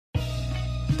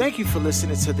Thank you for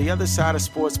listening to the Other Side of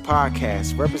Sports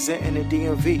podcast, representing the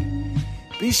DMV.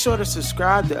 Be sure to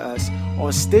subscribe to us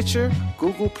on Stitcher,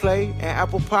 Google Play, and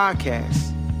Apple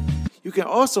Podcasts. You can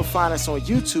also find us on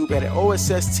YouTube at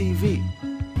OSS TV.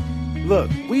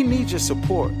 Look, we need your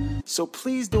support, so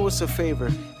please do us a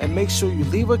favor and make sure you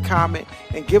leave a comment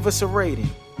and give us a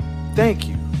rating. Thank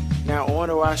you. Now on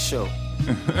to our show.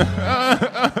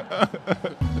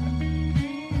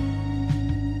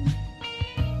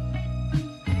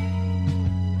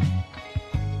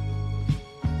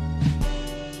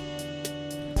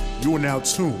 You are now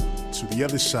tuned to The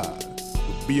Other Side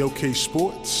with BOK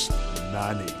Sports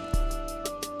 980.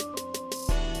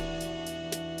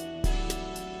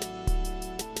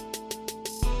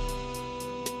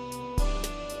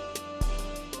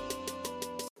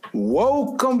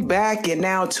 Welcome back and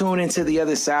now tune into The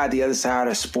Other Side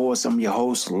of Sports. I'm your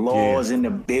host, Laws in the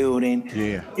building.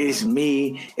 Yeah. It's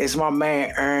me. It's my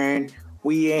man, Ern.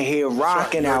 We in here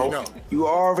rocking out. You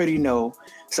already know.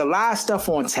 It's a lot of stuff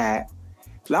on tap.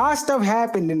 A lot of stuff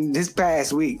happened in this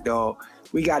past week, though.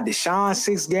 We got Deshaun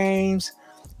 6 games.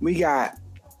 We got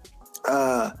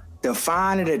the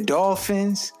fine of the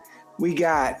Dolphins. We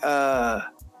got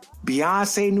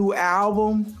Beyonce new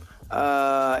album.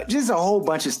 Just a whole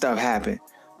bunch of stuff happened.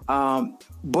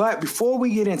 But before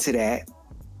we get into that,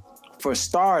 for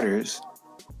starters,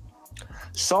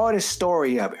 saw this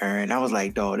story up, Aaron. I was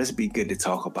like, dog, this would be good to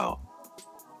talk about.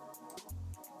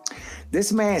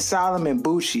 This man, Solomon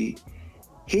Bucci,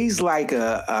 he's like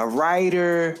a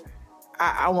writer.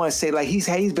 I want to say like he's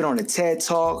been on the TED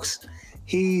Talks.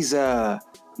 He's I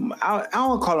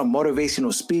don't call him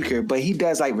motivational speaker, but he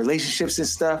does like relationships and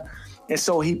stuff. And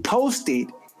so he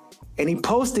posted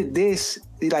this,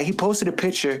 like he posted a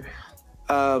picture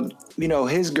of,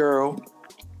 his girl.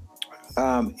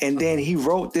 And then he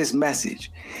wrote this message.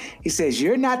 He says,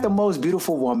 "You're not the most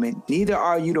beautiful woman, neither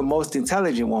are you the most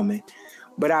intelligent woman.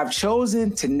 But I've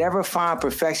chosen to never find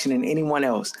perfection in anyone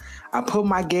else. I put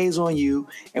my gaze on you,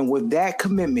 and with that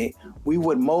commitment, we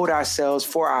would mold ourselves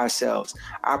for ourselves.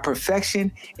 Our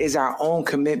perfection is our own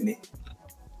commitment.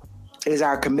 Is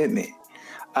our commitment."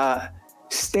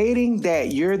 Stating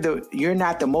that you're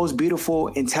not the most beautiful,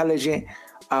 intelligent,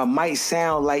 might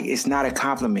sound like it's not a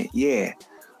compliment. Yeah.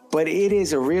 But it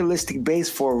is a realistic base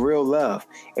for real love.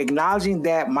 Acknowledging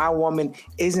that my woman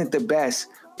isn't the best,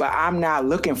 but I'm not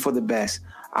looking for the best.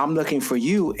 I'm looking for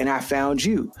you, and I found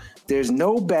you. There's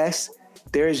no best.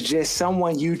 There's just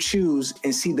someone you choose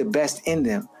and see the best in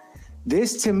them.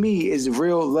 This, to me, is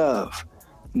real love,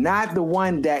 not the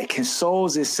one that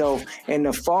consoles itself in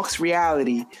the false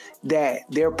reality that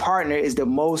their partner is the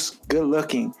most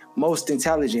good-looking, most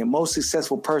intelligent, most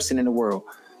successful person in the world.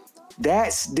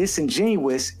 That's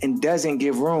disingenuous and doesn't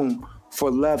give room for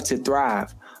love to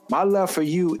thrive. My love for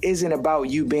you isn't about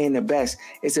you being the best.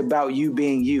 It's about you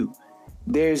being you.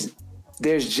 There's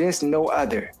just no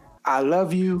other. I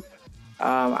love you.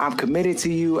 I'm committed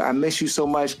to you. I miss you so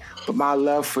much, but my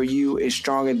love for you is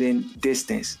stronger than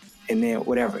distance. And then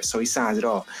whatever. So he signs it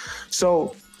off.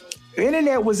 So the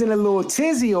internet was in a little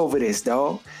tizzy over this,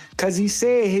 though, because he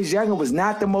said his younger was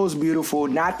not the most beautiful,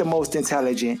 not the most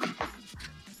intelligent.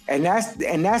 And that's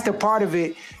the part of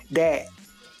it that,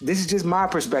 this is just my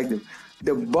perspective,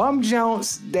 the bum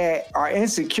junks that are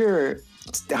insecure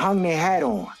hung their hat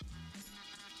on.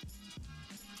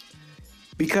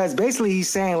 Because basically he's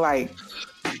saying, like,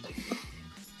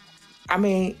 I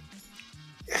mean,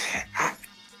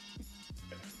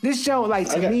 this joke, like,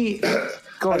 to me,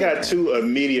 I got two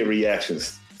immediate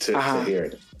reactions to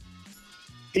hearing it.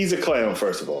 He's a clown,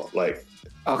 first of all. Like,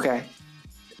 okay.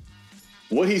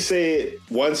 What he said,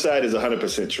 one side is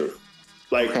 100% true.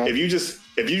 Like, if you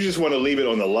just want to leave it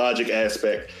on the logic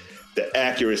aspect, the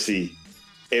accuracy,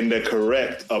 and the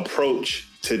correct approach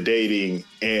to dating,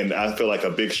 and I feel like a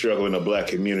big struggle in the Black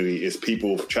community is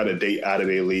people trying to date out of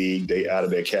their league, date out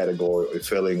of their category, or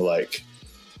feeling like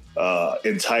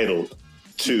entitled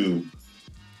to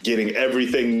getting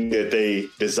everything that they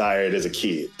desired as a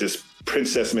kid. This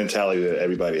princess mentality that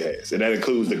everybody has. And that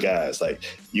includes the guys. Like,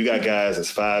 you got guys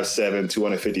that's 5'7",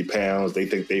 250 pounds. They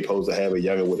think they supposed to have a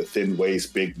younger with a thin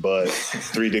waist, big butt,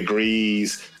 3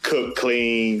 degrees, cook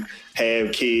clean,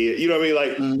 have kids. You know what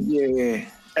I mean? Like,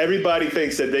 everybody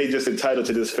thinks that they just entitled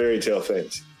to this fairy tale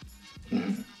fantasy.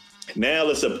 Mm-hmm.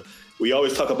 Now we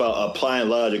always talk about applying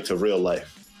logic to real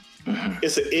life. Mm-hmm.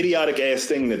 It's an idiotic ass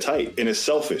thing to type, and it's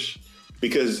selfish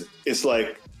because it's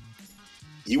like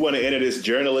you want to enter this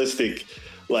journalistic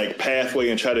like pathway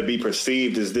and try to be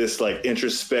perceived as this like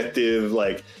introspective,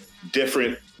 like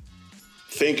different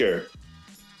thinker,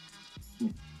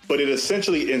 but it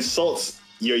essentially insults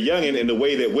your youngin in the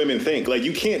way that women think. Like,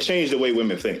 you can't change the way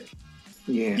women think.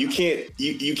 you can't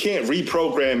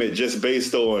reprogram it just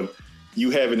based on you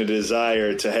having a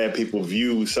desire to have people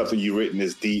view something you've written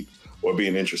as deep or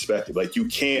being introspective. Like, you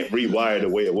can't rewire the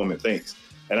way a woman thinks.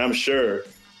 And I'm sure,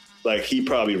 like, he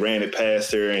probably ran it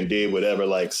past her and did whatever,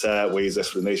 like, sideways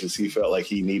explanations he felt like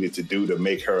he needed to do to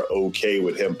make her okay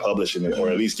with him publishing it, or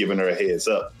at least giving her a heads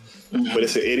up. But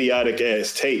it's an idiotic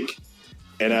ass take.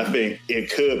 And I think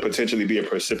it could potentially be a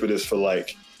precipitous for,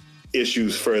 like,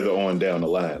 issues further on down the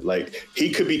line. Like,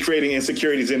 he could be creating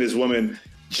insecurities in this woman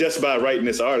just by writing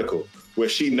this article, where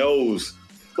she knows,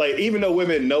 like, even though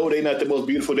women know they're not the most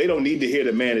beautiful, they don't need to hear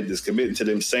the man that is committing to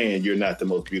them saying you're not the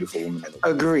most beautiful woman.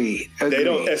 Agreed. They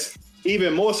don't. It's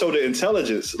even more so the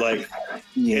intelligence, like,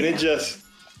 and it's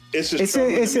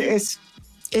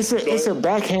a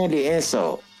backhanded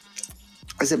insult.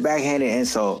 It's a backhanded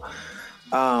insult.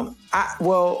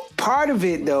 Well, part of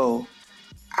it though,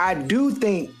 I do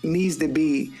think needs to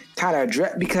be kind of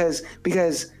addressed,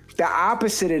 because the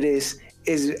opposite of this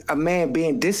is a man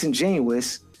being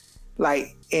disingenuous,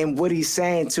 like, in what he's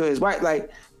saying to his wife,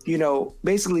 like, you know,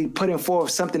 basically putting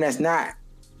forth something that's not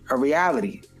a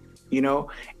reality, you know,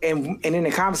 and in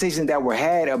the conversations that were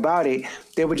had about it,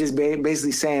 they were just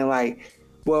basically saying, like,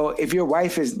 well, if your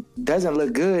wife doesn't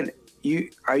look good,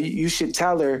 you should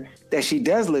tell her that she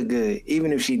does look good,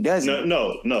 even if she doesn't.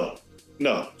 No.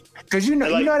 Because you know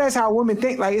that's how women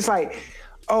think. Like, it's like,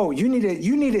 oh, you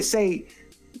need to say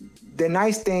the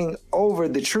nice thing over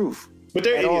the truth. But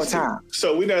they're idiots too.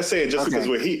 So we're not saying just because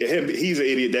he's an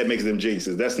idiot that makes them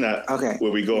geniuses. That's not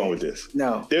where we're going with this.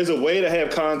 No. There's a way to have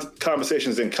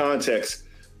conversations in context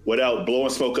without blowing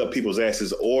smoke up people's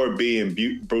asses or being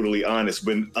brutally honest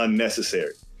when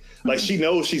unnecessary. Like, she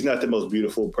knows she's not the most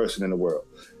beautiful person in the world.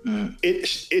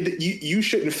 You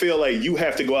shouldn't feel like you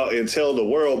have to go out and tell the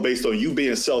world based on you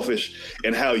being selfish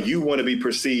and how you want to be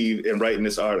perceived in writing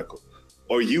this article.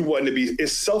 Or you want to be,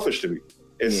 it's selfish to me.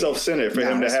 It's self-centered for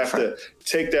him to have to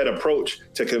take that approach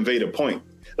to convey the point.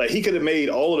 Like, he could have made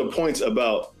all of the points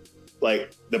about,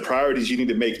 like, the priorities you need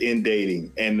to make in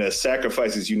dating and the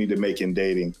sacrifices you need to make in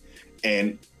dating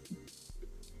and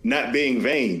not being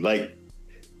vain, like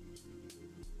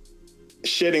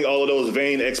shedding all of those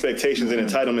vain expectations and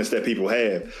entitlements that people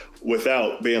have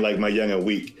without being like, my young and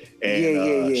weak.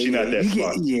 And she's not that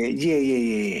smart.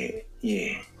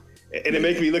 Yeah. And it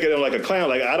makes me look at him like a clown.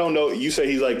 Like, I don't know. You say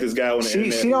he's like this guy on the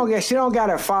internet. She don't got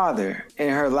a father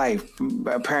in her life,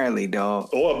 apparently, dog.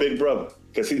 Or a big brother,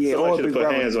 because he should have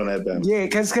put hands on that battle. Yeah,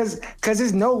 because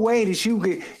there's no way that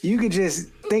you could just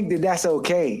think that that's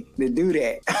okay to do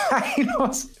that. You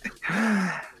know,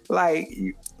 like,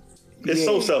 it's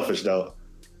so selfish, though.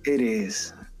 It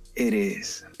is. And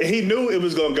he knew it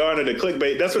was going to garner the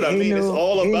clickbait. That's what I mean. It's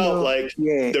all about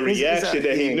the reaction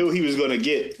that he knew he was going to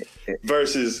get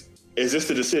versus, is this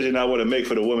the decision I want to make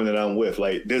for the woman that I'm with?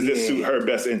 Like, does this suit her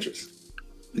best interest?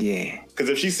 Yeah. Because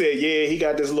if she said, he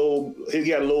got a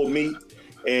little meat,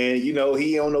 and, you know,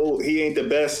 he ain't the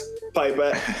best pipe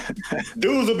back,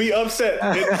 dudes will be upset,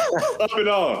 up in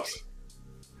arms.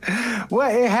 Well,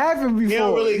 it happened before. He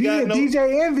don't really got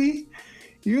DJ Envy.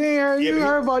 You ain't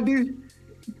heard about this.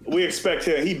 We expect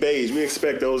him. He beige. We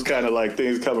expect those kind of like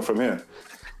things coming from him.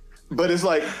 But it's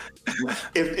like,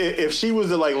 if she was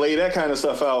to like lay that kind of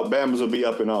stuff out, Bama's would be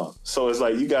up and on. So it's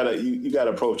like you gotta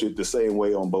approach it the same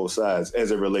way on both sides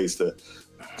as it relates to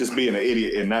just being an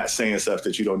idiot and not saying stuff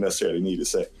that you don't necessarily need to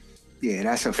say. Yeah,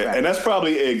 that's a fact. And that's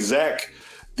probably the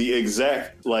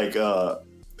exact like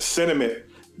sentiment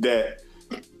that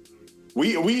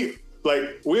we're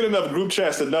in enough group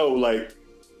chats to know, like,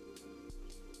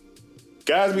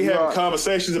 guys be having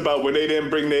conversations about when they didn't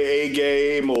bring their A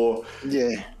game, or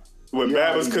when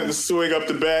Bama's couldn't swing up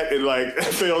the bat and like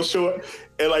fell short.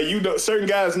 And like, certain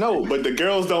guys know, but the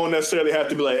girls don't necessarily have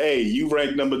to be like, hey, you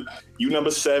rank number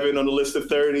 7 on the list of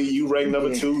 30, you rank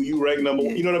number 2, you rank number,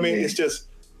 you know what I mean? It's just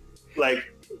like,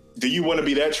 do you want to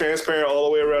be that transparent all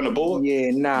the way around the board?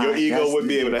 Yeah, nah. Your ego wouldn't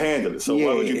be able to handle it. So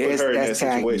why would you put her in that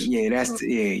situation?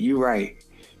 You're right.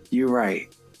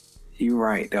 You're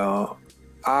right, dog.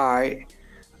 All right.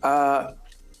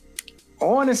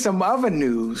 On to some other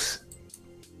news.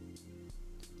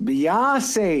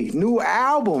 Beyonce new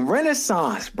album,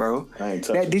 Renaissance, bro.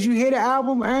 Did you hear the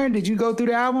album, Aaron? Did you go through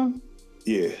the album?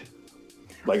 Yeah.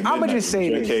 Like, I'm gonna just say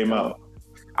this. Came out.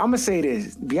 I'm gonna say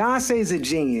this. Beyonce is a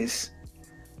genius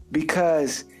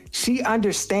because she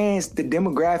understands the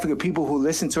demographic of people who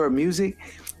listen to her music,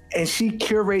 and she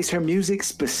curates her music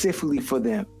specifically for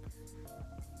them.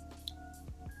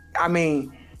 I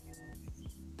mean,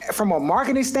 from a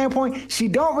marketing standpoint, she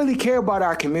don't really care about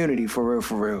our community for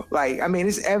real. Like, I mean,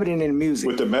 it's evident in the music.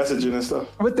 With the messaging and stuff.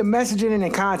 With the messaging and the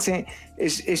content,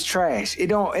 it's trash. It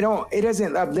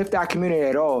doesn't uplift our community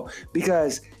at all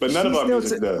because. But none of our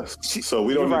music does. So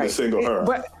we don't need to single her.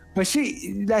 But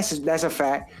that's a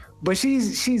fact. But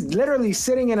she's literally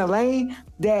sitting in a lane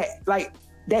that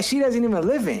she doesn't even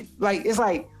live in. Like, it's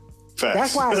like. Facts.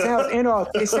 That's why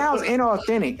it sounds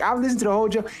inauthentic. I've listened to the whole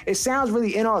joke. It sounds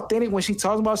really inauthentic when she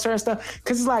talks about certain stuff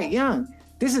because it's like, young,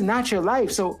 this is not your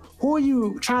life. So who are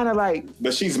you trying to like?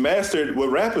 But she's mastered what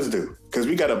rappers do because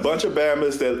we got a bunch of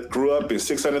Bammers that grew up in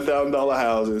 $600,000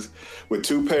 houses with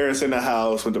 2 parents in the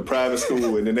house with the private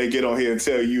school, and then they get on here and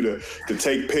tell you to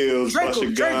take pills, bust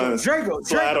your guns,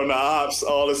 slide on the ops,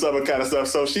 all this other kind of stuff.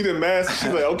 So she didn't master.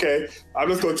 She's like, okay, I'm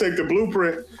just gonna take the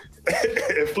blueprint.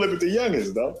 And flip it to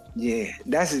youngest, though. Yeah,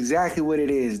 that's exactly what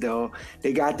it is, though.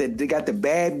 They got the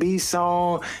Bad B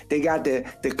song. They got the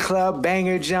club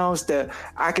banger jumps. The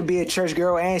I could be a church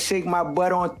girl and shake my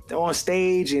butt on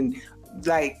stage, and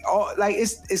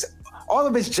it's all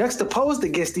of it's juxtaposed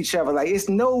against each other. Like, it's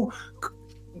no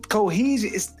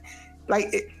cohesion. It's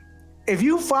like if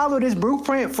you follow this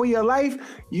blueprint for your life,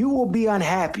 you will be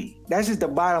unhappy. That's just the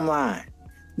bottom line.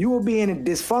 You will be in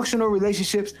dysfunctional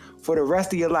relationships for the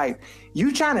rest of your life.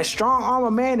 You trying to strong arm a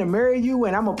man to marry you,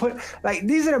 and I'm gonna put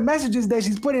these are the messages that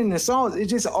she's putting in the songs. It's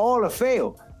just all a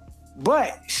fail.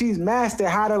 But she's mastered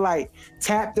how to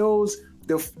tap the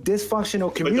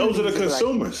dysfunctional communities. But those are the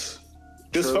consumers.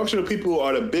 Dysfunctional people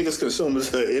are the biggest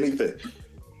consumers of anything.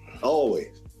 Always.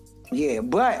 Yeah,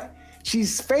 but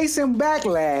she's facing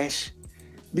backlash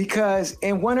because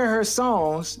in one of her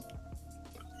songs,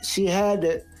 she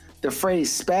had the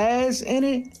phrase spaz in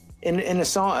it. In the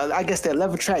song, I guess the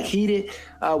 11th track, Heated,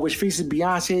 which features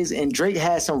Beyonce's, and Drake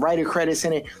had some writer credits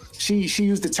in it. She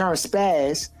used the term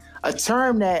spaz, a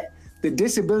term that the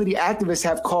disability activists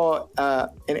have called an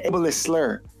ableist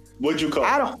slur. What'd you call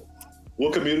it?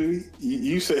 What community?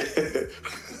 You said...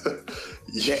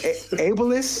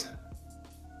 ableist?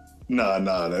 Nah,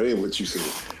 that ain't what you said.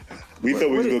 We thought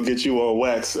we was going to get you on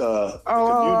wax. You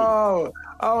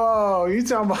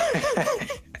talking about...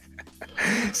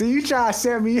 So you try to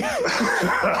set me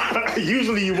up.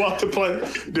 Usually you walk the plank.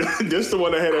 This the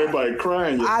one that had everybody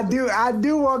crying. I do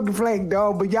walk the plank,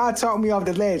 dog, but y'all talk me off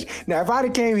the ledge. Now, if I'd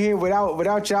have came here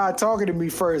without y'all talking to me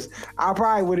first, I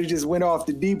probably would have just went off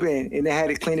the deep end and then had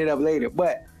to clean it up later.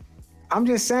 But I'm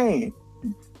just saying,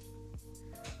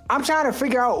 I'm trying to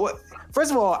figure out what.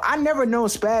 First of all, I never known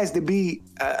spaz to be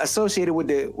associated with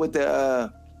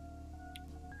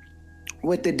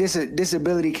the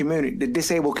disability community, the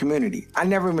disabled community. I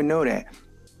never even know that.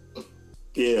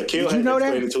 Yeah, Akil had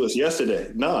explained it to us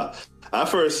yesterday. Nah,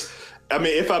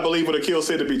 if I believe what Akil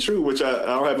said to be true, which I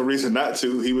don't have a reason not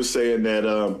to, he was saying that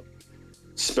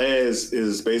spaz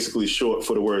is basically short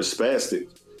for the word spastic.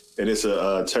 And it's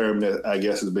a term that I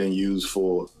guess has been used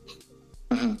for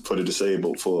the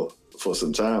disabled for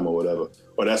some time or whatever.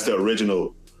 Or that's the origin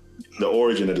of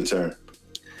the term.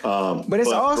 But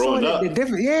it's also the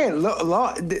different. Yeah,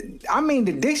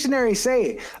 the dictionary say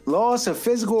it: loss of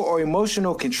physical or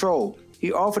emotional control.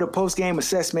 He offered a post-game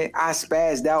assessment. I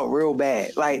spazzed out real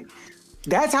bad. Like,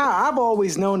 that's how I've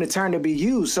always known the term to be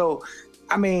used. So,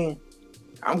 I mean,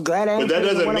 I'm glad. But that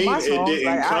doesn't mean it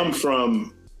didn't come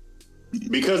from.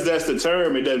 Because that's the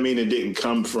term, it doesn't mean it didn't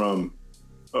come from,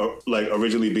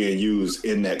 originally being used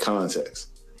in that context.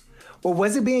 Well,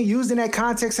 was it being used in that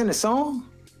context in the song?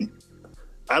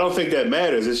 I don't think that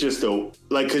matters. It's just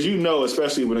because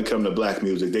especially when it comes to black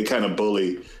music, they kind of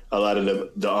bully a lot of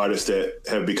the artists that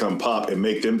have become pop and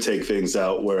make them take things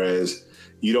out, whereas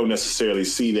you don't necessarily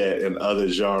see that in other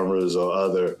genres or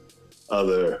other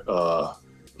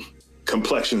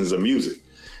complexions of music.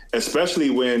 Especially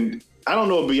when, I don't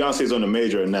know if Beyonce's on the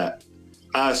major or not.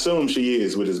 I assume she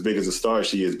is, with as big as a star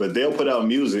she is, but they'll put out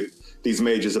music, these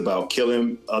majors, about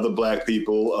killing other black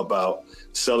people, about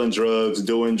selling drugs,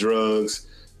 doing drugs,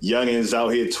 youngins out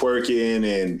here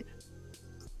twerking and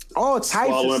all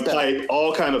types of stuff, pipe,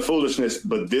 all kind of foolishness.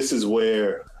 But this is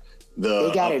where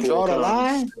they got to draw the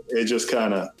line. It just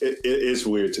kind of it's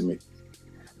weird to me.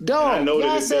 I know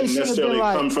that it doesn't necessarily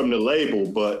come from the label,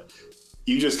 but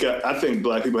I think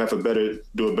black people have to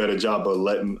do a better job of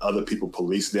letting other people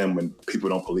police them when people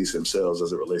don't police themselves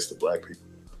as it relates to black people.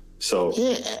 So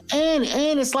yeah,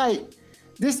 and it's like,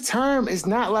 this term is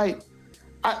not like,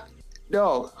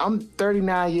 I'm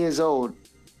 39 years old,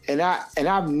 and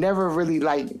I've never really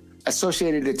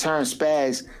associated the term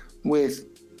spaz with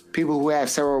people who have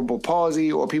cerebral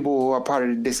palsy or people who are part of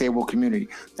the disabled community.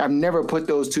 I've never put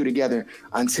those two together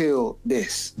until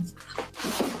this.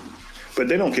 But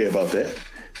they don't care about that.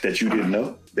 that you didn't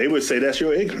know? They would say that's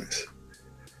your ignorance.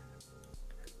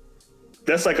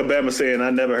 That's like Obama saying,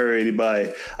 I never heard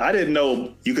anybody. I didn't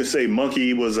know you could say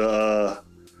monkey was a...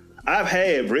 I've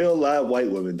had real live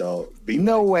white women, dog.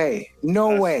 No way.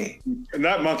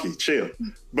 Not monkey, chill.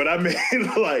 But I mean,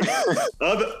 like,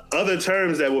 other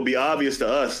terms that would be obvious to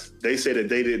us, they say that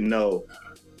they didn't know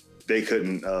they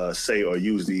couldn't say or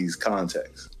use these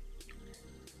contexts.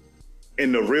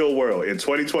 In the real world, in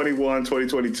 2021,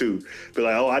 2022, be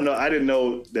like, oh, I didn't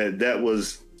know that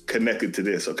was connected to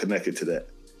this or connected to that.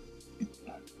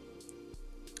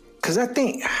 Because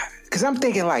I'm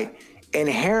thinking like,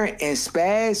 inherent in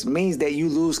spaz means that you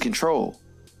lose control.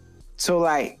 So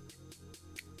like,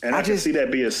 and I can see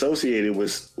that be associated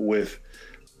with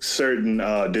certain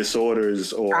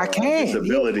disorders or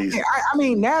disabilities. Yeah. I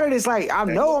mean, now that it's like,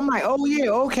 I'm like, oh yeah,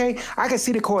 okay, I can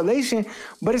see the correlation,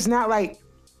 but it's not like,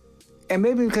 and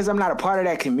maybe because I'm not a part of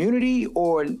that community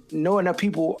or know enough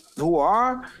people who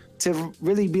are to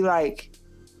really be like,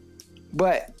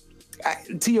 but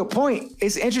to your point,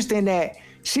 it's interesting that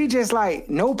she just like,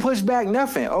 no pushback,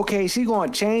 nothing. Okay, she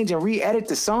gonna change and re-edit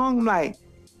the song. I'm like,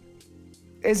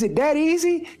 is it that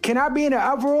easy? Can I be in an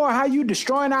uproar? How you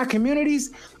destroying our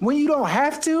communities when you don't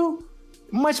have to?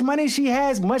 Much money she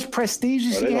has, much prestige she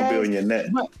has. They're gonna be on your neck.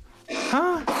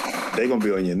 Huh? They gonna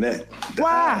be on your neck.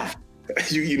 Why?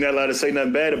 You're not allowed to say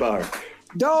nothing bad about her.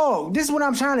 Dog, this is what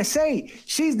I'm trying to say.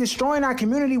 She's destroying our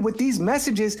community with these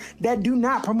messages that do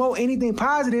not promote anything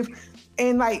positive.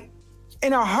 And like,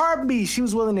 in a heartbeat, she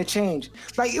was willing to change.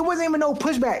 Like, it wasn't even no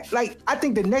pushback. Like, I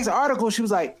think the next article, she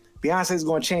was like, Beyonce's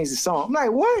gonna change the song. I'm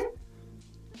like, what?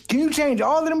 Can you change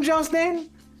all of them jumps then?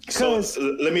 So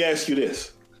let me ask you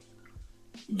this.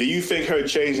 Do you think her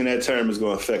changing that term is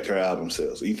gonna affect her album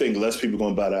sales? Do you think less people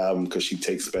gonna buy the album because she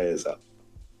takes spaz out?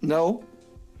 No.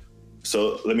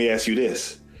 So let me ask you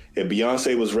this. If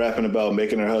Beyonce was rapping about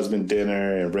making her husband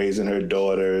dinner and raising her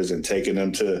daughters and taking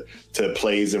them to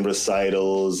plays and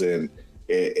recitals and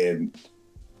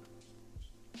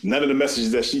none of the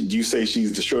messages that you say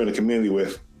she's destroying the community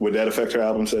with, would that affect her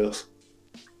album sales?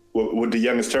 Would the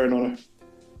youngest turn on her?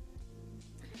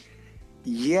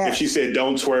 Yeah. If she said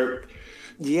don't twerk,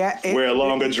 wear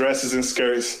longer dresses and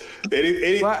skirts. But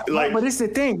it's the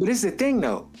thing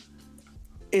though.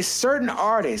 It's certain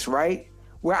artists, right?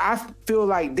 Where I feel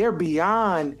like they're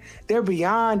beyond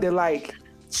the like,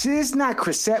 she's not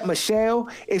Chrisette Michele.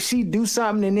 If she do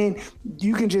something and then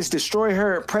you can just destroy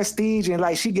her prestige and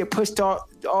like she get pushed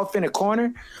off in a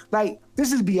corner. Like,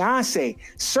 this is Beyonce.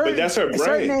 But that's her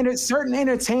brand. Certain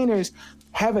entertainers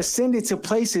have ascended to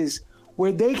places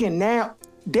where they can now.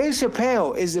 Dave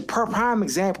Chappelle is a prime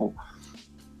example.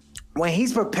 When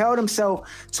he's propelled himself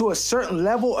to a certain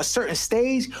level, a certain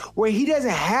stage where he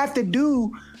doesn't have to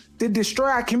destroy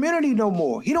our community no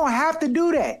more. He don't have to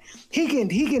do that. She can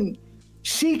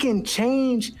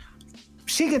change.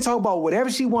 She can talk about whatever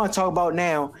she wants to talk about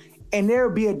now, and there'll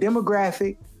be a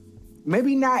demographic,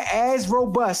 maybe not as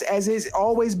robust as it's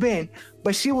always been,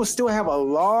 but she will still have a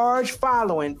large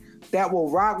following that will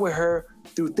rock with her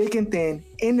through thick and thin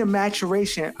in the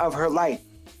maturation of her life.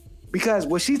 Because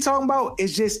what she's talking about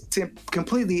is just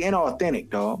completely inauthentic,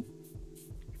 dog.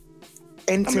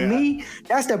 And to me,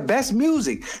 that's the best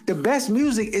music. The best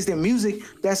music is the music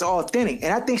that's authentic.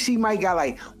 And I think she might got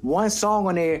like one song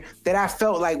on there that I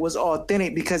felt like was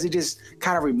authentic because it just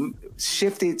kind of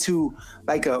shifted to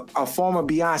like a former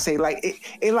Beyonce. Like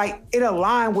it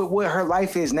aligned with what her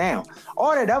life is now.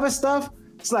 All that other stuff,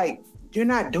 it's like, you're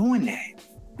not doing that.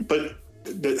 But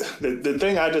the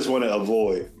thing I just want to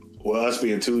avoid, well, us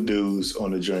being two dudes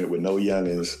on the joint with no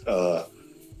youngins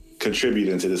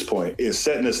contributing to this point, is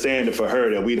setting a standard for her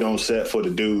that we don't set for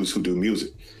the dudes who do music.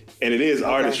 And it is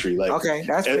artistry. Like,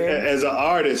 that's fair. As an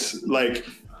artist, like,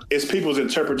 it's people's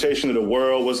interpretation of the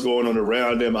world, what's going on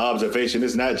around them, observation.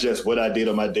 It's not just what I did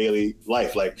on my daily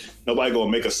life. Like, nobody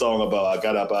gonna make a song about I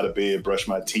got up out of bed, brushed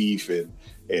my teeth,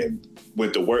 and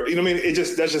went to work. You know what I mean?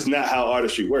 That's just not how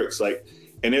artistry works. Like,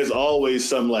 and there's always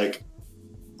some like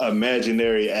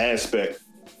imaginary aspect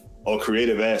or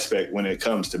creative aspect when it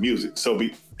comes to music. So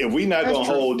if we not gonna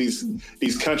hold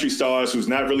these country stars who's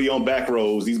not really on back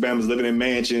roads, these bammers living in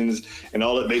mansions and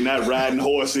all that, they not riding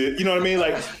horses, you know what I mean?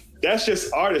 Like, that's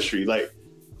just artistry. Like,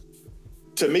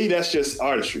 to me, that's just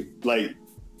artistry. Like,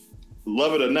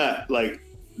 love it or not, like,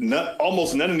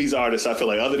 almost none of these artists, I feel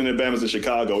like, other than the bammers in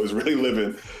Chicago, is really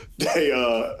living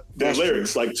their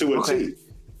lyrics like to a T.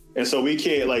 And so we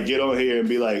can't like get on here and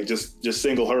be like, just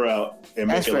single her out and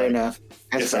make it like enough.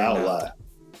 It's an outlier.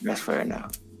 That's fair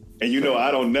enough. And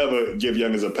I don't never give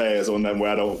youngers a pass on them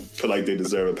where I don't feel like they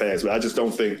deserve a pass. But I just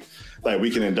don't think like we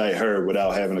can indict her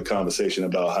without having a conversation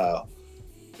about how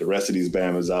The rest of these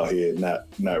Bammers out here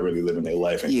not really living their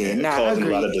life and causing a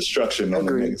lot of destruction on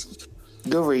the niggas.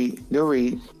 Good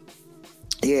read.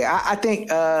 Yeah, I think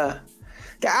the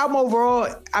album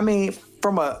overall, I mean,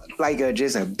 from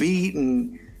just a beat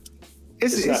and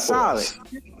it's solid.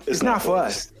 It's not for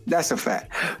us. That's a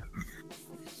fact.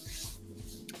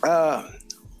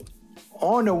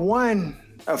 On the one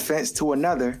offense to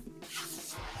another,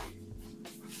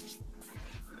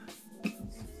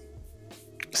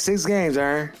 6 games,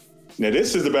 Aaron. Now,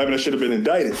 this is the Bama that should have been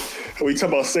indicted. We talk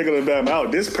about singling Bama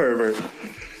out. This pervert,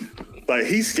 like,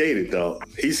 he skated, dog.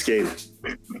 He skated.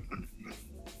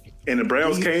 And the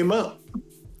Browns came up.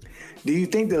 Do you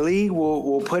think the league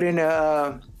will put in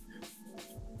a...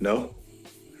 No.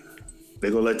 They're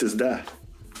going to let this die.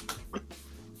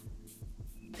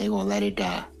 They going to let it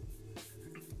die.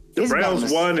 The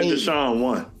Browns won and Deshaun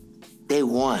won. They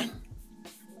won.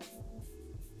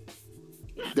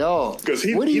 No. Because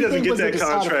he doesn't get that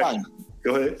contract.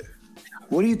 Go ahead.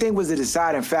 What do you think was the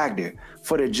deciding factor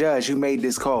for the judge who made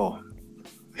this call?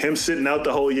 Him sitting out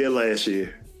the whole year last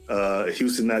year.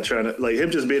 Houston not trying to, like,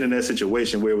 him just being in that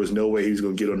situation where there was no way he was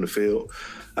going to get on the field,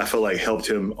 I feel like helped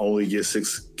him only get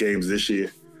 6 games this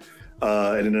year.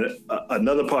 And then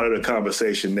another part of the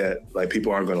conversation that, like,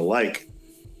 people aren't going to like,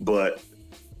 but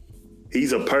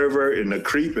he's a pervert and a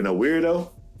creep and a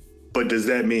weirdo, but does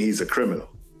that mean he's a criminal?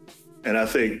 And I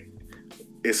think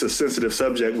it's a sensitive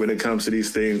subject when it comes to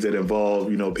these things that involve,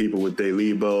 people with their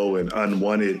libo and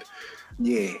unwanted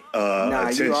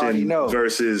attention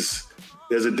versus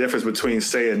there's a difference between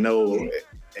saying no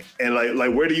and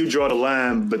like where do you draw the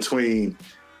line between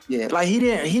like he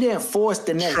didn't force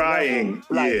the next trying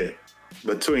level.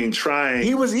 Between trying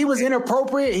he was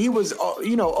inappropriate, he was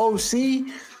OC,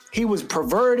 he was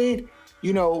perverted,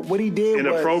 what he did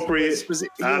inappropriate, was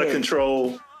out of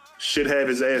control, should have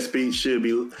his ass beat, should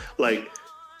be like,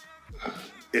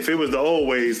 if it was the old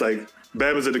ways, like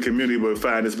Bama's in the community would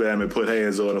find this Bama and put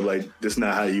hands on him, like, this is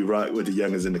not how you rock with the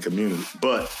youngins in the community.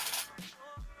 But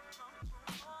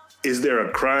is there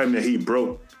a crime that he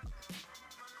broke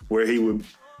where he would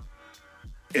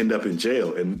end up in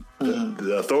jail? And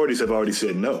the authorities have already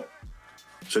said no.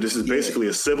 So this is basically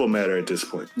a civil matter at this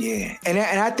point. Yeah, and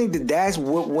I think that's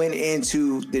what went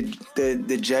into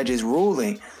the judge's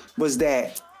ruling, was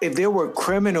that if there were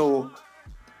criminal,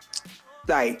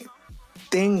 like,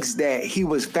 things that he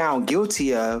was found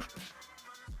guilty of,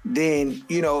 then,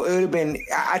 it would have been,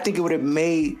 I think it would have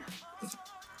made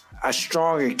a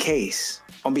stronger case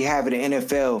on behalf of the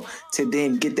NFL to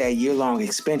then get that year-long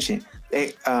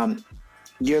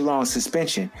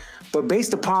suspension. But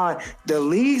based upon the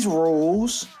league's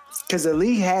rules, because the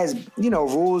league has,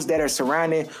 rules that are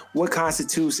surrounding what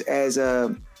constitutes as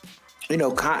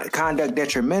conduct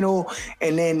detrimental,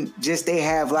 and then just they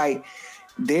have like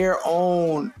their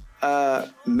own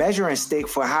measuring stick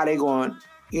for how they going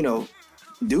to,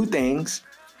 do things.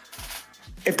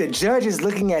 If the judge is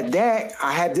looking at that,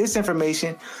 I have this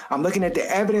information, I'm looking at the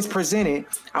evidence presented,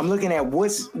 I'm looking at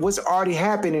what's already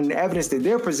happened in the evidence that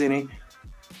they're presenting,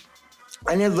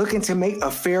 and they're looking to make a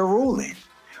fair ruling,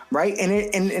 right?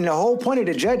 And the whole point of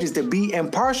the judge is to be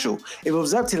impartial. If it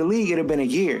was up to the league, it'd have been a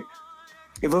year.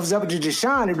 If it was up to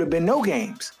Deshaun, it would have been no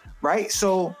games, right?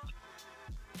 So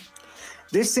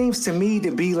this seems to me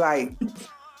to be like,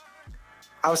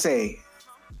 I would say,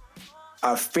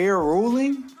 a fair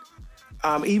ruling.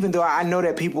 Even though I know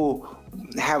that people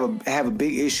have a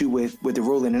big issue with the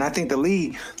ruling, and I think the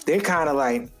league, they're kind of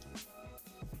like,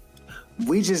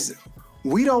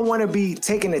 we don't want to be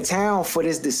taken to town for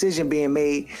this decision being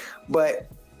made,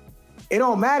 but it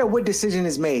don't matter what decision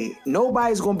is made.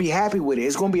 Nobody's going to be happy with it.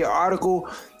 It's going to be an article,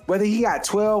 whether he got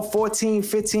 12, 14,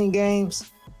 15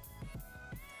 games,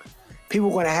 people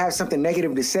are going to have something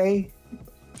negative to say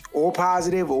or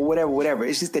positive or whatever.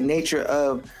 It's just the nature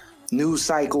of news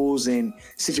cycles and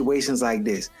situations like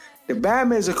this. The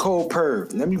Bama is a cold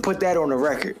perv. Let me put that on the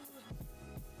record.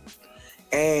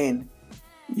 And,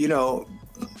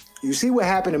 you see what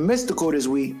happened to Mystical this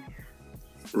week.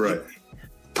 Right.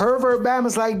 Pervert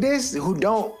Bamas like this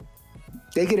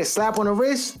they get a slap on the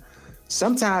wrist.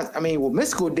 Sometimes, what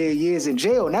Mystical did years in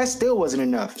jail, and that still wasn't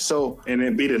enough. So, and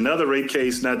then beat another rape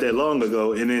case not that long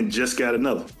ago, and then just got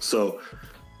another. So,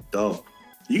 dog,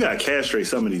 you got to castrate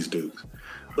some of these dudes.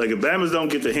 Like, if Bamas don't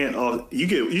get the hint off,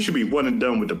 you should be one and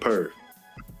done with the perv.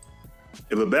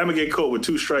 If a Bama get caught with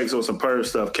 2 strikes on some perv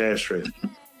stuff, castrate.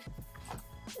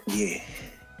 Yeah.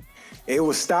 It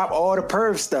will stop all the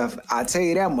perv stuff. I'll tell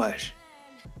you that much.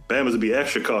 Bamas will be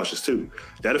extra cautious, too.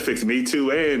 That'll fix Me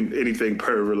Too and anything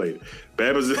perv related.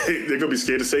 Bamas, they're going to be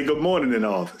scared to say good morning in the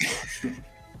office.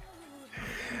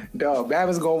 Dog,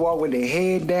 Bamas going to walk with their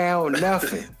head down,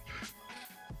 nothing.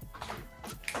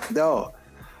 Dog.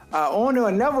 On to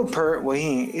another perv. Well,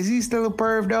 is he still a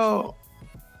perv, dog?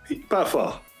 By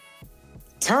far.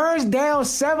 Turns down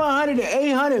 700 to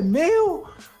 800 mil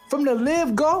from the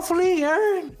Live Golf League,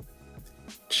 Aaron.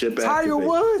 Chip Tiger activated.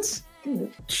 Woods.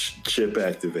 Chip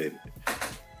activated.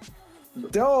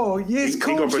 Dog, yes,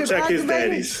 cool. He gonna protect activated. his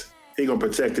daddies. He gonna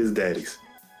protect his daddies.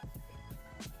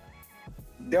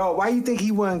 Dog, why you think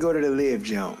he wouldn't go to the Live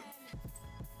jump?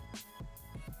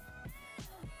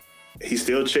 He's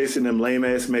still chasing them lame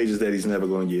ass majors that he's never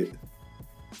gonna get.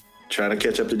 Trying to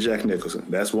catch up to Jack Nicholson.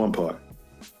 That's one part.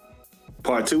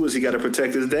 Part two is he got to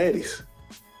protect his daddies.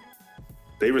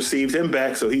 They received him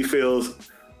back, so he feels,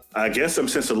 I guess, some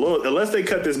sense of loyalty. Unless they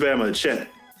cut this Bama a check.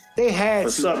 They had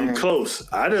for something man. Close.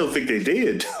 I don't think they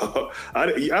did.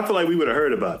 I feel like we would have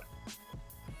heard about it.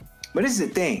 But this is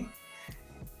the thing.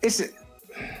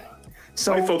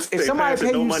 So white folks if somebody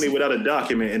pays no money without a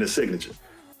document and a signature.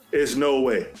 It's no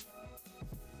way.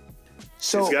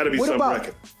 So it's got to be some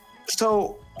record.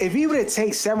 So if he would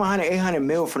take 700, 800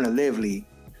 mil from the Live League,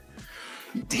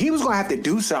 he was going to have to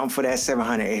do something for that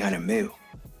 700, 800 mil.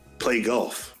 Play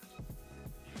golf.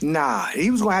 Nah,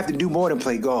 he was going to have to do more than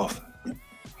play golf.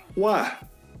 Why?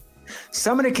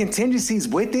 Some of the contingencies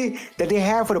with it that they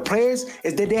have for the players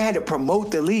is that they had to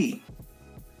promote the league.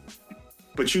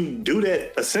 But you do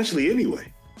that essentially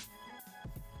anyway.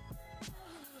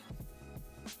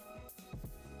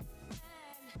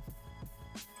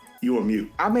 You on mute.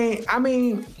 I mean, I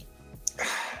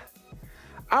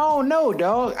don't know,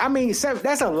 dog. I mean,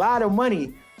 that's a lot of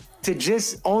money to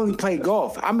just only play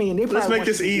golf. I mean, let's make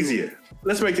this easier.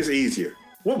 Let's make this easier.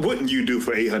 What wouldn't you do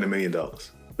for $800 million?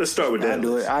 Let's start with that.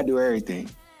 I do everything.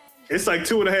 It's like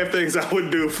 2.5 things I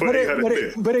would do for $800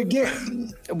 million.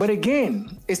 But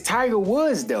again, it's Tiger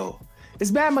Woods though.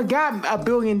 This Bama got $1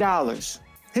 billion.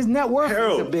 His net worth is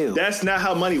 $1 billion. That's not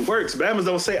how money works. Bamas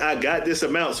don't say I got this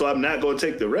amount, so I'm not going to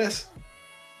take the rest.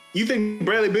 You think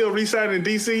Bradley Beal re-signed in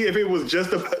DC if it wasn't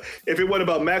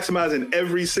about maximizing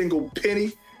every single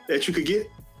penny that you could get?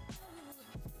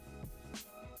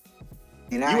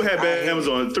 You would have Bama's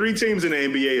on 3 teams in the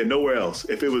NBA and nowhere else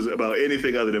if it was about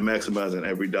anything other than maximizing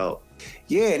every dollar.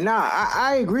 Yeah,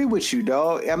 I agree with you,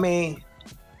 dog. I mean,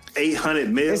 800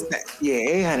 mil.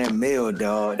 800 mil,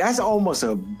 dog. That's almost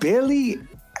 $1 billion.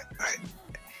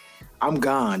 I'm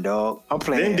gone, dog. I'm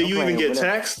playing. Then do you even get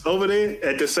taxed over there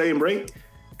at the same rate?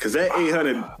 Because that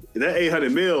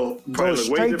 800 mil goes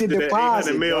straight to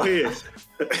deposit. 800 mil here.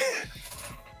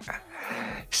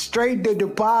 Straight to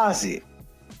deposit.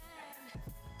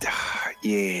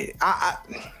 Yeah, I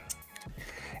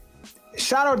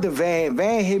shout out to Van.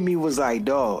 Van hit me, was like,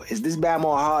 dog, is this Bama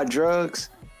on hard drugs?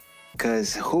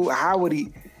 Cause how would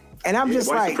he? And I'm just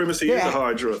white like, supremacy is a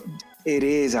hard drug. It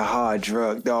is a hard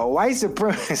drug, dog. White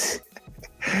supremacy.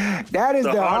 That is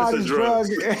the hardest drug.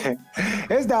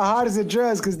 It's the hardest of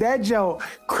drugs because that joke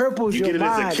cripples your mind. You get it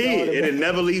as a kid and it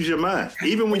never leaves your mind.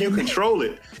 Even when you control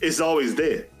it, it's always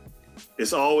there.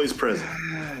 It's always present.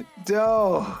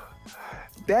 Dog,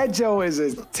 that joke is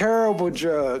a terrible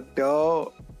drug,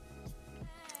 dog.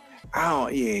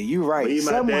 You're right. Leave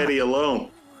my daddy alone.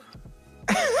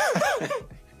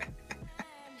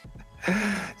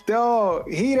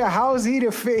 Dog, he in the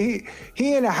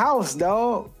house,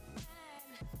 dog.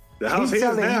 The house is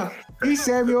now. He's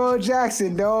Samuel L.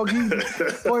 Jackson, dog. He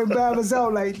pointing Bama's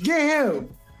out like, get him.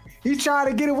 He trying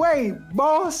to get away,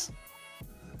 boss.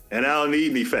 And I don't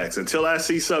need any facts. Until I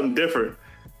see something different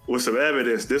with some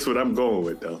evidence, this is what I'm going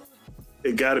with, though.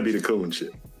 It got to be the Coon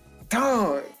chip.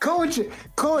 Dog, Coon chip.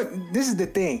 This is the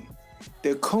thing.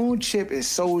 The Coon chip is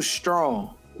so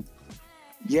strong.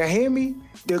 You hear me?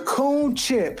 The Coon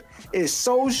chip is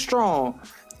so strong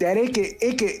that it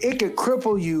could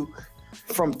cripple you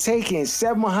from taking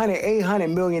 $700,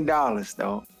 $800 million,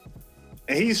 though.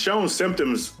 And he's shown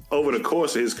symptoms over the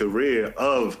course of his career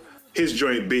of his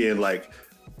joint being like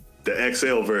the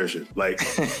XL version. Like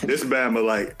this Bama,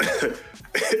 like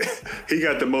he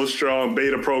got the most strong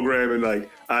beta programming, like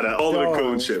out of all of the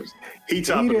Coon chips. He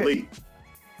top of the league.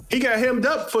 He got hemmed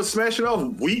up for smashing off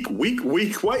weak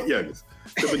white youngers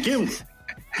to begin with.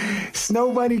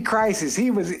 Snow Bunny crisis.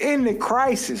 He was in the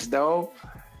crisis, though.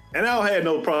 And I don't have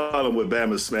no problem with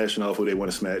Bama smashing off who they want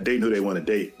to smash, dating who they want to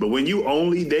date. But when you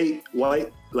only date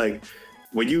white, like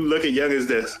when you look at youngers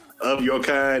that's of your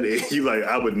kind, and you like,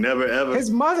 I would never ever. His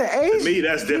mother Asian. To me,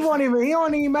 that's different. He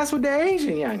don't even mess with the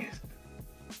Asian youngest.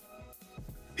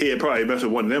 He had probably messed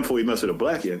with one of them before he messed with a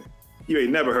black young. You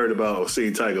ain't never heard about or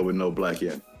seen Tiger with no black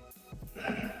young.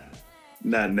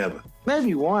 Not never.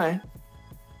 Maybe one.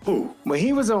 Who? When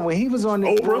he was on the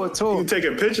Oprah? world tour. You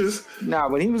taking pictures? Nah,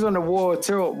 when he was on the world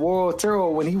tour,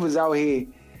 when he was out here,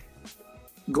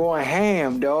 going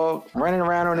ham, dog. Running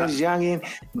around on his youngin,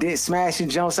 did smashing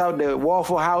jumps out the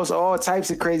Waffle House, all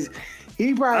types of crazy.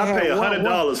 He probably I pay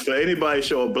 $100 for anybody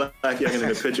show a black youngin in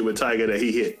the picture with Tiger that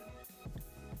he hit.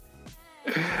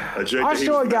 I'm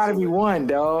sure it got to be one,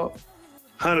 dog.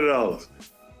 $100.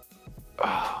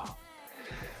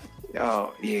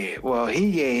 Oh yeah. Well,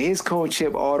 his cold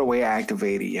chip all the way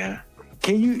activated. Yeah.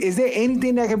 Is there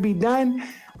anything that can be done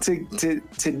to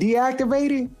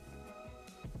deactivate it?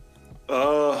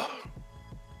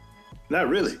 Not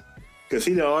really, because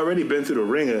he'd already been through the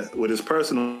ringer with his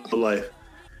personal life,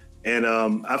 and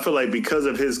I feel like because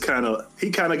of his he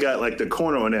kind of got like the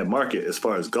corner on that market as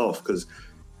far as golf, because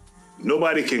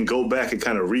nobody can go back and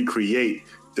kind of recreate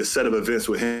the set of events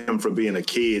with him from being a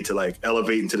kid to like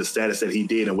elevating to the status that he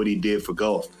did and what he did for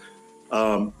golf.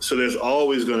 So there's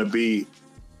always going to be,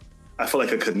 I feel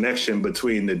like, a connection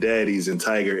between the daddies and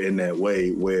Tiger in that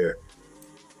way where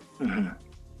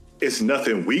it's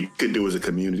nothing we could do as a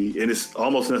community, and it's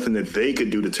almost nothing that they could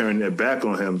do to turn their back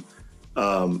on him,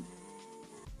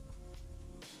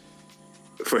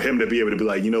 for him to be able to be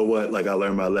like, you know what, like I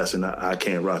learned my lesson. I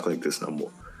can't rock like this no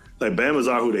more. Like Bama's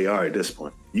are who they are at this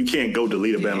point. You can't go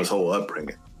delete Bama's whole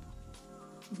upbringing.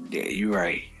 Yeah, you're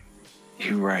right.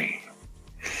 You're right.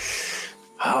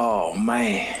 Oh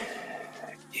man.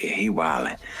 Yeah, he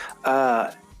wildin'.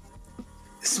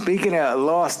 Speaking of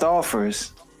lost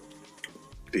offers,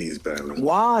 these Bama.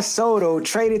 Juan Soto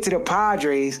traded to the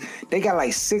Padres. They got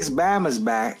like 6 Bamas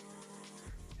back,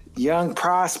 young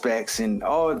prospects, and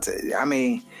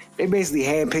they basically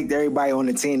handpicked everybody on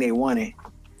the team they wanted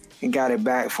and got it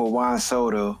back for Juan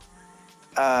Soto.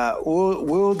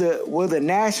 Will the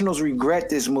Nationals regret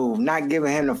this move, not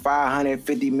giving him the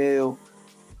 $550 million?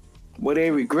 Will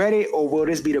they regret it, or will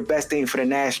this be the best thing for the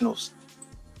Nationals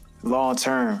long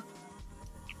term?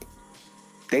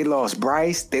 They lost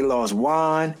Bryce, they lost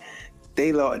Juan,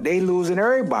 they losing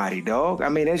everybody, dog. I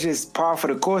mean, it's just par for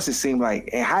the course, it seemed like.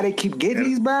 And how they keep getting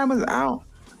these Bamas, I don't.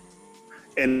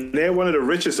 And they're one of the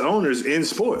richest owners in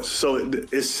sports, so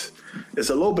it's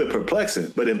a little bit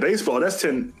perplexing. But in baseball,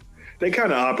 they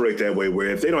kind of operate that way, where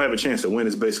if they don't have a chance to win,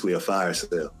 it's basically a fire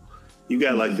sale. You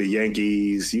got like the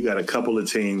Yankees, you got a couple of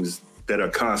teams that are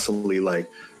constantly like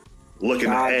looking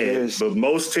ahead. But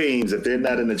most teams, if they're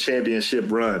not in the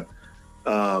championship run,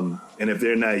 and if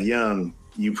they're not young,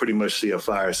 you pretty much see a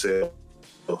fire sale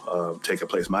taking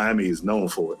place. Miami is known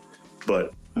for it,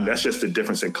 but that's just the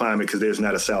difference in climate, because there's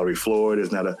not a salary floor,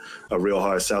 there's not a real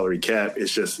hard salary cap.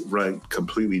 It's just run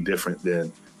completely different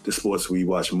than the sports we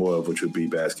watch more of, which would be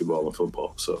basketball and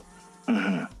football. So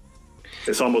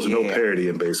it's almost no parity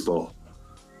in baseball.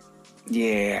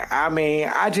 Yeah, I mean,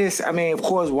 of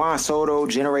course, Juan Soto,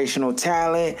 generational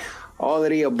talent, all of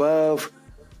the above,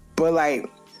 but like,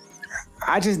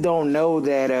 I just don't know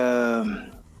that.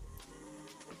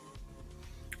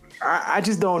 I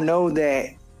just don't know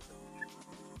that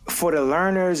for the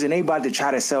learners, and they about to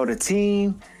try to sell the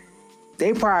team.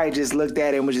 They probably just looked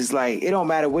at it and was just like, it don't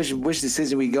matter which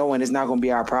decision we go in, it's not going to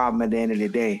be our problem at the end of the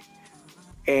day.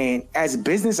 And as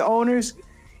business owners,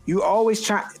 you always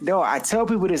try. No, I tell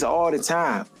people this all the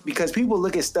time, because people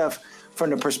look at stuff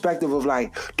from the perspective of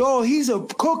like, oh, he's a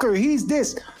cooker, he's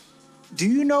this. Do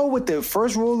you know what the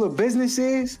first rule of business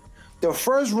is? The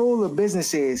first rule of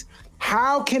business is,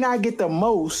 how can I get the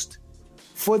most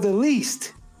for the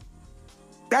least?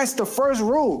 That's the first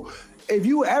rule. If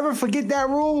you ever forget that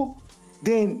rule,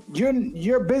 then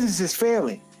your business is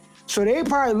failing. So they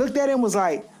probably looked at him and was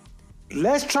like,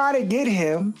 let's try to get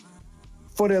him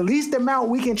for the least amount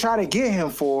we can try to get him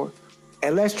for,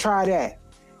 and let's try that.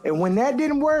 And when that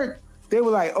didn't work, they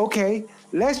were like, okay,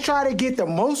 let's try to get the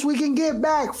most we can get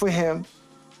back for him,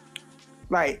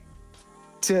 like,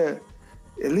 to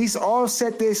at least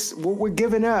offset this, what we're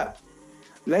giving up.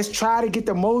 Let's try to get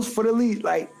the most for the least.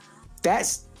 Like,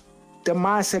 that's the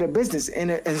mindset of business.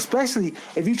 And especially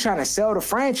if you're trying to sell the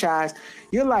franchise,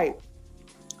 you're like,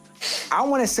 I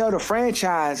want to sell the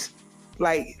franchise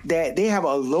like that they have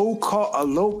a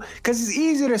low, because it's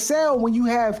easier to sell when you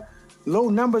have low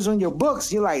numbers on your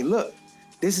books. You're like, look,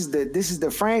 this is the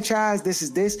franchise.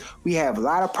 This. We have a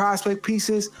lot of prospect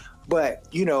pieces, but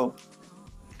we don't.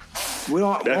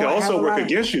 That can also work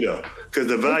against you though, because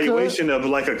the valuation of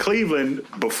like a Cleveland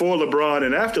before LeBron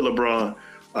and after LeBron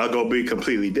are gonna be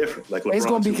completely different. Like LeBron, it's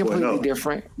gonna be completely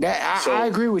different. I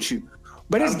agree with you,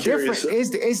 but it's different.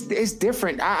 It's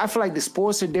different. I feel like the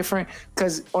sports are different,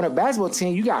 because on a basketball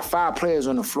team you got 5 players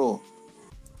on the floor,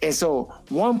 and so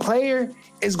one player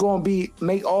is gonna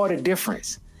make all the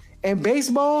difference. In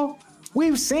baseball,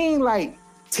 we've seen like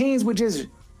teams with just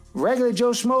regular Joe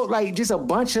Schmo, like just a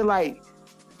bunch of like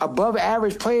above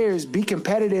average players be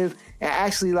competitive and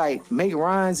actually like make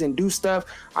runs and do stuff.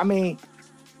 I mean,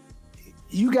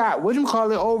 you got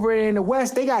over in the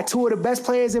West. They got two of the best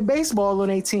players in baseball on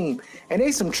their team, and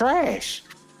they some trash.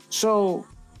 So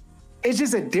it's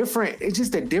just a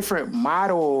different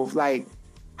model of like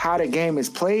how the game is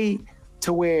played,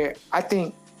 to where I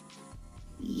think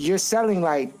you're selling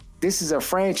like this is a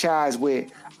franchise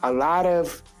with a lot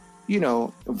of,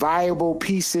 viable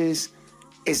pieces.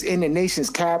 It's in the nation's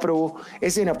capital.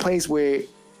 It's in a place where,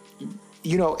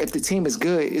 if the team is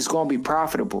good, it's going to be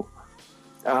profitable.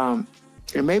 And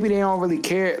maybe they don't really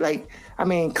care. Like, I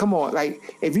mean, come on.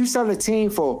 Like, if you sell a team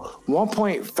for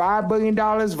 $1.5 billion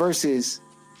versus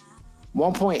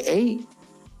 1.8,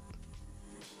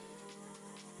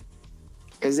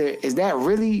 is that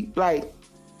really like?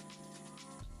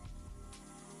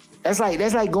 That's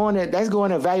going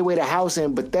to evaluate a house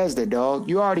in Bethesda, dog.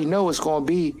 You already know it's going to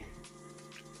be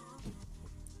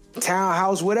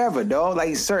townhouse, whatever, dog.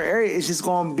 Like certain area, it's just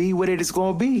going to be what it is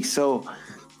going to be. So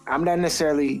I'm not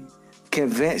necessarily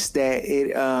convinced that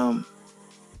it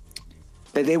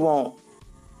will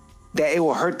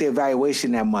hurt the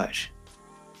evaluation that much.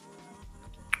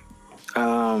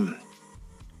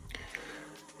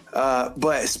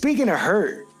 But speaking of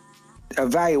hurt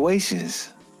evaluations,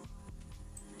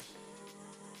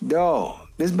 dog,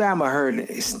 this Bama hurt.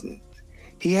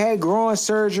 He had groin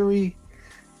surgery.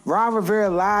 Ron Rivera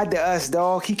lied to us,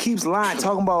 dog. He keeps lying,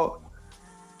 talking about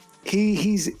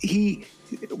he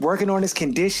working on his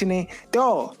conditioning.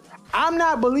 Dog, I'm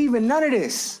not believing none of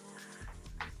this.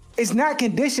 It's not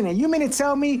conditioning. You mean to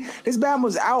tell me this Bama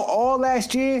was out all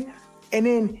last year, and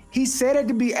then he said at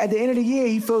the end of the year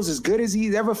he feels as good as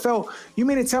he's ever felt? You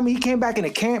mean to tell me he came back in the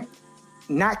camp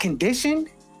not conditioned?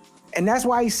 And that's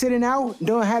why he's sitting out,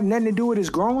 don't have nothing to do with his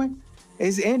growing?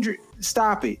 His injury.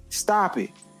 Stop it.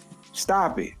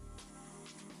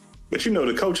 But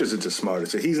the coach isn't the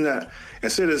smartest. So he's not,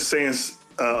 instead of saying,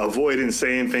 avoiding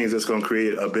saying things that's going to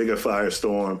create a bigger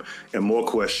firestorm and more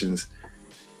questions,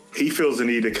 he feels the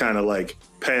need to kind of like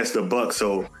pass the buck.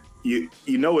 So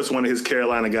it's one of his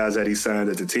Carolina guys that he signed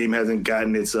that the team hasn't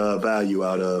gotten its value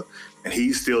out of, and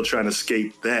he's still trying to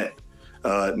escape that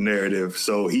narrative.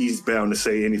 So he's bound to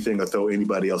say anything or throw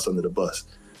anybody else under the bus.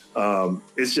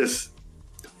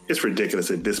 It's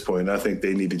ridiculous at this point. I think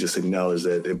they need to just acknowledge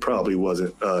that it probably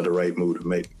wasn't the right move to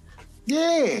make.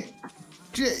 Yeah.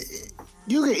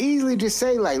 You can easily just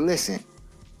say, like, listen,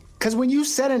 because when you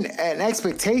set an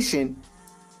expectation,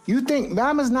 you think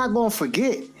Bama's not going to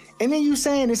forget. And then you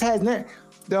saying this has nothing.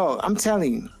 Dog, I'm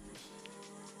telling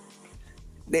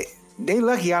you, they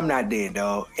lucky I'm not there,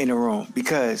 dog, in the room.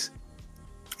 Because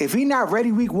if he not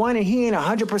ready week 1 and he ain't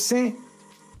 100%,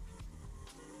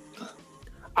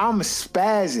 I'm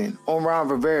spazzing on Ron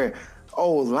Rivera.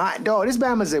 Oh, dog, this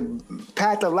Bama's a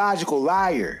pathological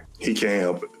liar. He can't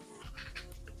help it.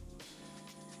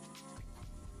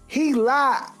 He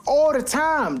lie all the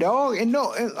time, dog. And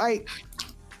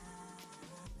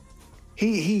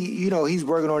he's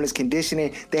working on his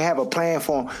conditioning. They have a plan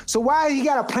for him. So why he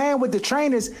got a plan with the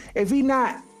trainers if he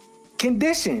not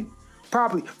conditioned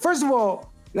properly? First of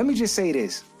all, let me just say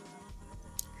this.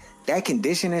 That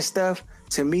conditioning stuff,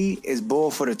 to me, is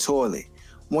bull for the toilet.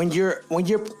 When we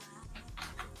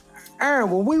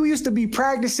used to be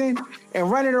practicing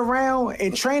and running around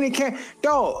in training camp,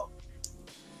 dog.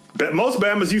 But most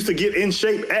Bamas used to get in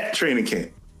shape at training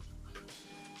camp.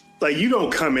 Like, you don't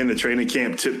come into training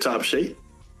camp tip-top shape.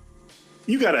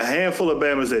 You got a handful of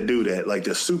Bamas that do that, like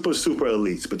the super, super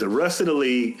elites. But the rest of the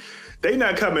league, they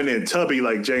not coming in tubby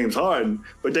like James Harden,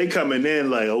 but they coming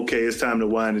in like, okay, it's time to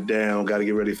wind it down. Got to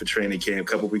get ready for training camp. A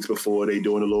couple weeks before, they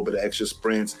doing a little bit of extra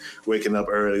sprints, waking up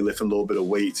early, lifting a little bit of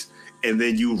weights. And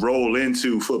then you roll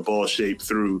into football shape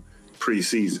through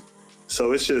preseason.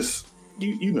 So it's just,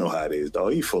 you know how it is,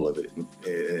 dog. You full of it.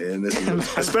 And this is,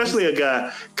 especially a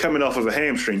guy coming off of a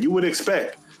hamstring, you would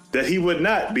expect that he would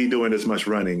not be doing as much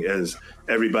running as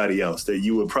everybody else, that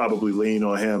you would probably lean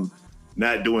on him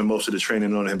not doing most of the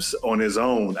training on his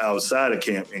own outside of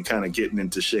camp and kind of getting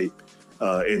into shape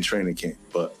in training camp.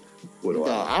 But what do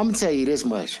I'm going to tell you this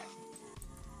much.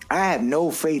 I have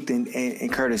no faith in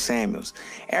Curtis Samuels.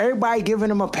 Everybody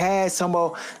giving him a pass,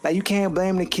 somehow, like you can't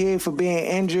blame the kid for being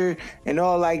injured and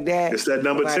all like that. It's that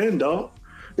number 10, dog.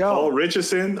 Paul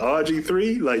Richardson,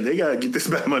 RG3, like they got to get this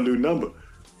back my new number.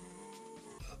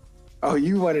 Oh,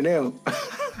 you one of them.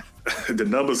 The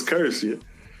number's cursed, yeah.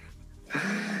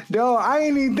 No, I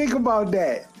ain't even think about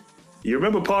that. You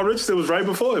remember Paul Richardson was right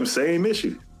before him, same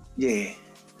issue. Yeah.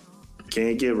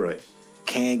 Can't get right.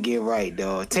 Can't get right,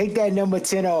 dog. Take that number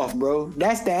 10 off, bro.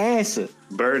 That's the answer.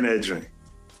 Burn that drink.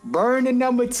 Burn the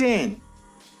number 10.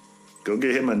 Go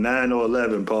get him a 9 or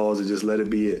 11, pause, and just let it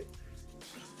be it.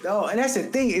 No, and that's the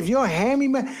thing. If you're a hammy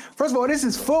man, first of all, this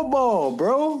is football,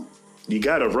 bro. You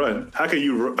gotta run. How can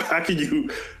you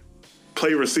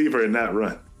play receiver and not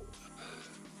run?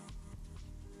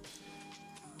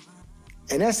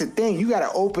 And that's the thing. You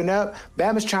gotta open up.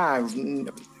 Bama's trying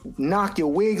to knock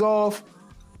your wig off.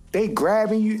 They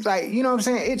grabbing you, like, you know what I'm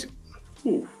saying? It's.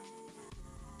 Ooh.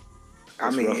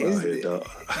 I mean,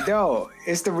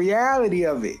 it's the reality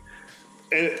of it.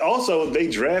 And also, they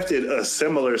drafted a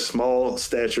similar small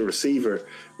stature receiver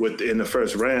in the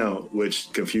first round,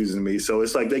 which confuses me. So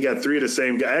it's like they got 3 of the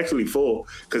same guy, actually 4,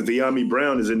 because De'Ami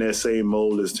Brown is in that same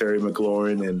mold as Terry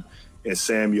McLaurin and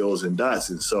Samuels and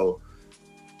Dotson. So,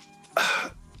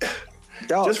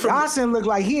 dog, Dotson looked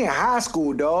like he in high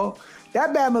school, dog.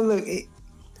 That Bama look,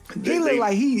 he looked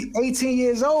like he 18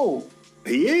 years old.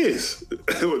 He is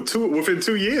within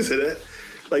 2 years of that.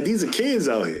 Like, these are kids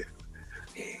out here.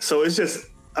 So it's just,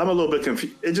 I'm a little bit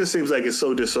confused. It just seems like it's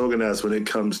so disorganized when it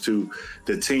comes to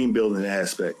the team building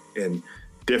aspect and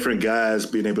different guys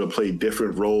being able to play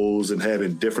different roles and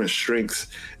having different strengths.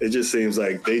 It just seems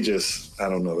like I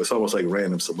don't know. It's almost like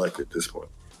random select at this point.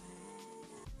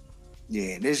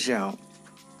 Yeah, this young.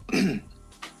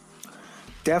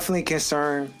 Definitely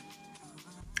concerned.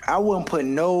 I wouldn't put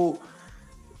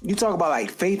you talk about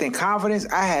like faith and confidence.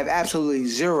 I have absolutely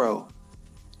zero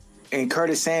in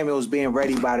Curtis Samuels being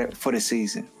ready for the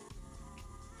season.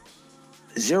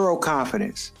 Zero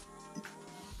confidence.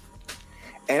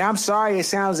 And I'm sorry it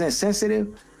sounds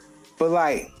insensitive, but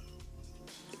like,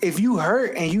 if you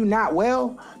hurt and you not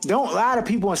well, don't lie to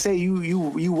people and say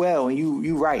you well and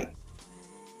you right.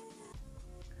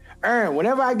 Aaron,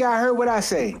 whenever I got hurt, what I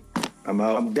say? I'm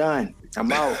out. I'm done.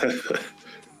 I'm out.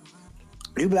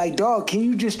 You be like, dog, can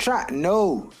you just try?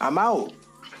 No, I'm out.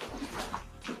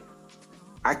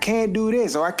 I can't do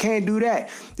this or I can't do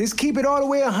that. Just keep it all the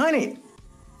way 100.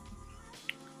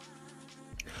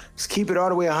 Just keep it all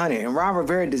the way 100. And Ron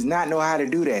Rivera does not know how to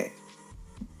do that.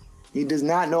 He does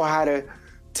not know how to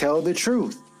tell the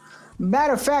truth.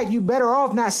 Matter of fact, you better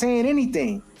off not saying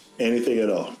anything. Anything at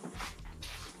all.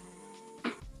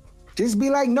 Just be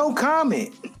like, no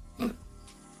comment.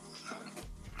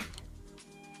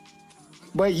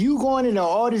 But you going into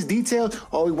all this detail,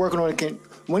 we working on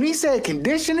when he said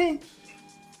conditioning.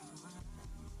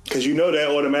 Because you know that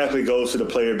automatically goes to the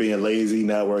player being lazy,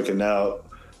 not working out.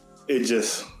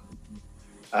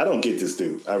 I don't get this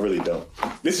dude. I really don't.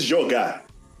 This is your guy.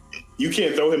 You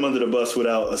can't throw him under the bus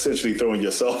without essentially throwing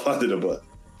yourself under the bus.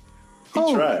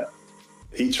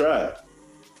 He tried.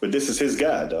 But this is his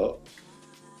guy, dog.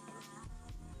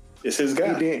 It's his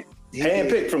guy. He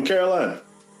handpicked from Carolina.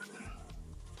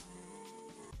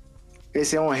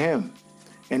 It's on him.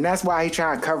 And that's why he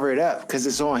trying to cover it up, because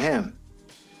it's on him.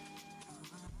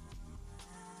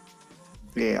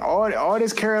 Yeah, all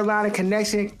this Carolina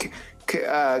connection,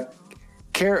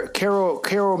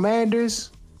 Carol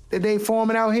Manders that they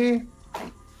forming out here,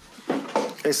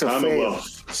 it's a fail.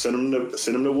 Send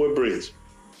them to Woodbridge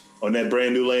on that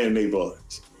brand new land they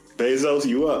bought. Bezos,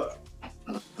 you up?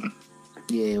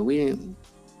 Yeah, we didn't.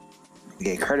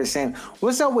 Yeah, Curtis Samuels.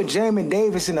 What's up with Jamin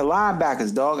Davis and the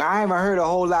linebackers, dog? I haven't heard a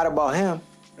whole lot about him.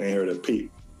 I ain't heard a peep.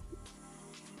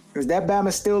 Is that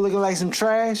Bama still looking like some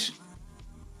trash?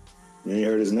 You ain't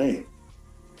heard his name.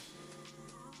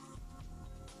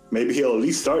 Maybe he'll at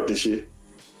least start this year.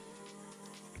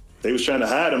 They was trying to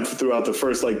hide him throughout the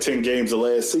first 10 games of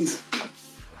last season.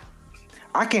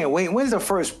 I can't wait. When's the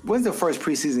first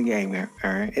preseason game,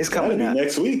 Aaron? It's coming up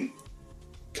next week.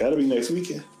 Gotta be next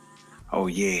weekend. Oh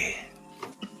yeah.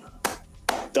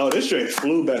 Dog, this drink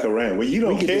flew back around. When you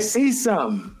don't care, to see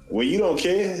something. When you don't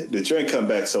care, the drink come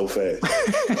back so fast.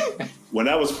 When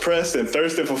I was pressed and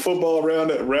thirsting for football around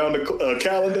the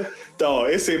calendar, dog,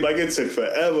 it seemed like it took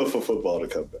forever for football to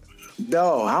come back.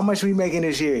 Dog, how much we making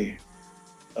this year?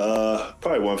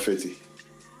 Probably 150.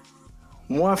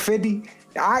 150?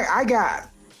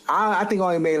 I think I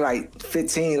only made like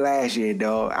 15 last year,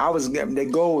 dog. The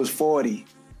goal was 40.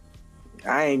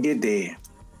 I ain't get there.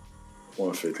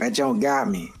 150. That junk got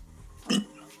me.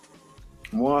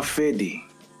 150.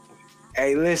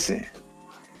 Hey, listen.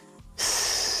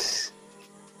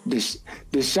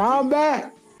 Deshaun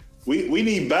back? We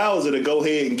need Bowser to go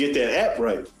ahead and get that app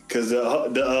right. Because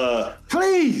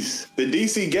please, the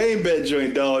DC game bet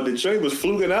joint, dog, the joint was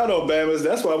fluking out on Bama's.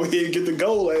 That's why we didn't get the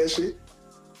goal last year.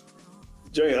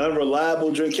 Joint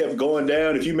unreliable, joint kept going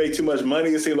down. If you make too much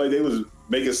money, it seemed like they was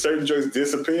making certain joints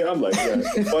disappear. I'm like, yeah,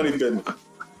 funny business.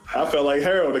 I felt like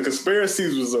Harold. The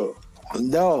conspiracies was up.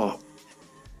 No.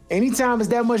 Anytime it's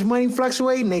that much money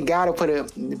fluctuating, they gotta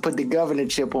put the governor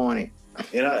chip on it.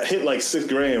 And I hit like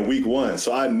 $6,000 week 1.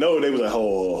 So I know they was like,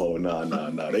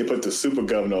 no. They put the super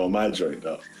governor on my joint,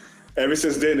 though. Ever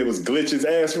since then, it was glitches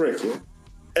ass record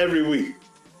every week.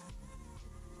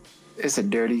 It's a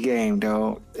dirty game,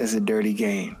 dog. It's a dirty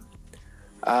game.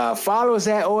 Follow us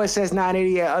at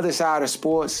OSS980 at Other Side of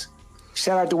Sports.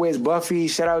 Shout out to Wiz Buffy.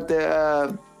 Shout out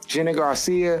to Jenna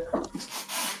Garcia.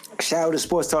 Shout out to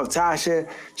Sports Talk Tasha.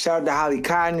 Shout out to Holly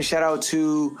Cotton. Shout out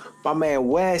to my man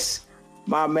Wes.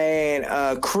 My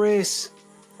man Chris.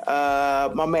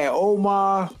 My man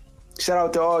Omar. Shout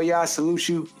out to all y'all. Salute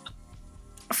you.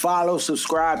 Follow,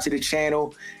 subscribe to the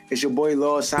channel. It's your boy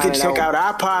Law signing out. You can check out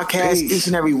our podcast each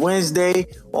and every Wednesday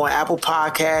on Apple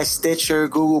Podcasts, Stitcher,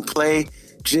 Google Play.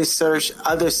 Just search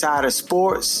Other Side of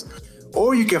Sports.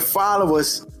 Or you can follow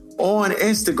us on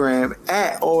Instagram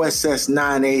at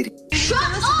OSS980. Shut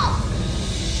up!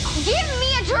 Give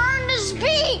me a turn to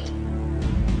speak!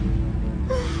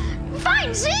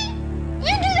 Fine, see?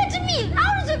 You do that to me.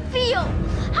 How does it feel?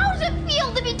 How does it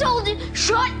feel to be told to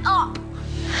shut up?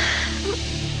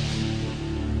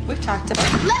 We've talked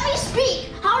about. Let me speak.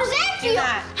 How does that feel?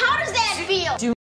 How does that feel?